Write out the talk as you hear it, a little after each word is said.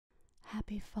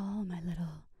Happy fall, my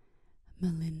little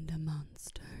Melinda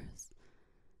monsters.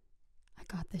 I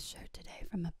got this shirt today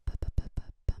from a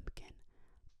pumpkin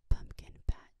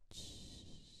patch.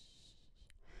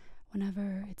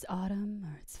 Whenever it's autumn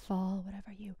or it's fall,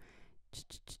 whatever you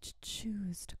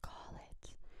choose to call it,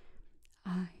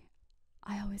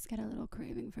 I always get a little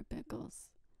craving for pickles.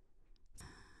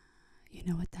 You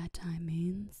know what that time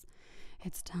means?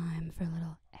 It's time for a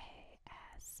little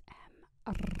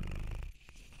ASMR.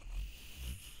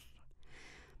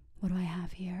 What do I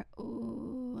have here?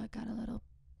 Ooh, I got a little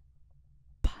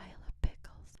pile of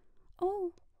pickles.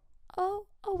 Oh,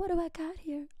 what do I got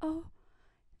here? Oh,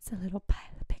 it's a little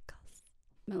pile of pickles.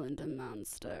 Melinda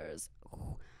monsters.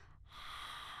 Ooh.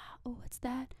 Oh, what's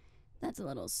that? That's a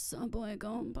little subway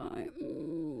going by.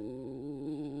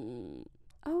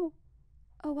 Oh,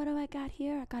 what do I got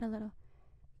here? I got a little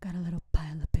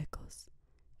pile of pickles.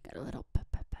 Got a little pile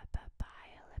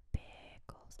of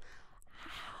pickles.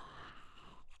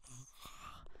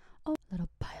 Oh, little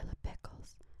pile of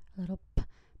pickles. A little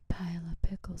pile of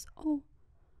pickles. Oh,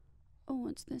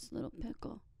 what's this little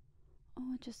pickle?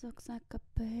 Oh, it just looks like a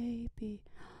baby.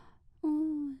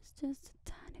 Oh, it's just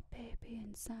a tiny baby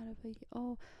inside of a.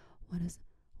 Oh, what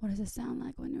does it sound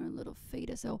like when you're a little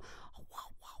fetus? Oh,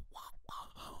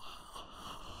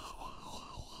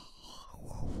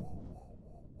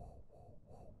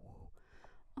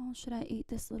 oh, should I eat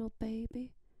this little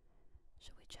baby?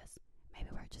 Should we just? Maybe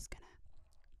we're just gonna.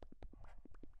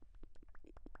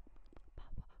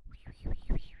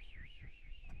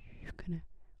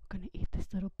 Gonna eat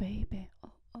this little baby.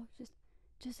 Oh,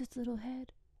 just its little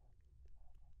head.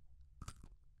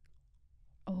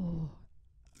 Oh.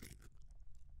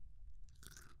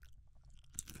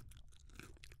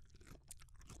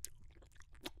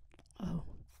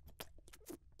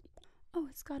 Oh,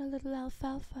 it's got a little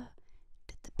alfalfa.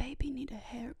 Did the baby need a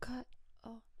haircut?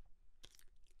 Oh.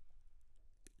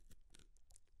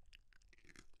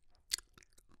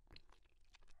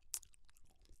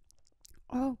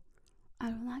 Oh, I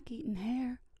don't like eating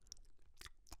hair.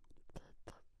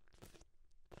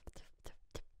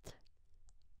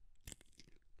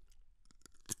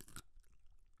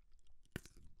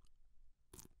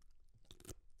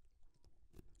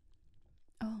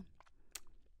 Oh,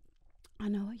 I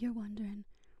know what you're wondering.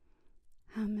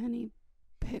 How many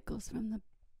pickles from the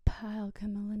pile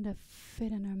can Melinda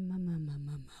fit in her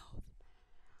mouth?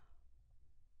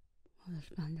 Well, let's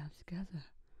find out together.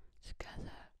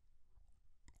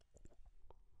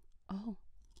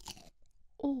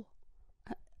 Oh,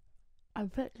 I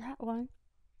bet that one.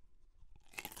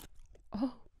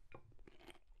 Oh.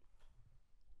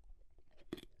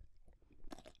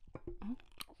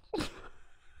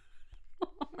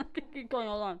 I can keep going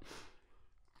on.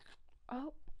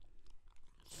 Oh.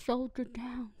 Soldier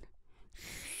down.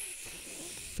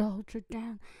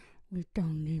 We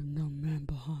don't leave no man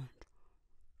behind.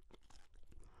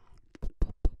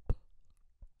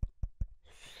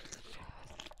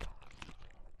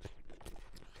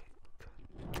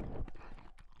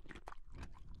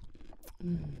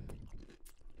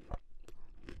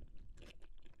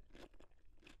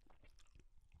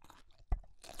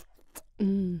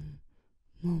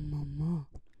 Mama.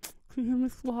 Can you hear me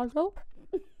swallow?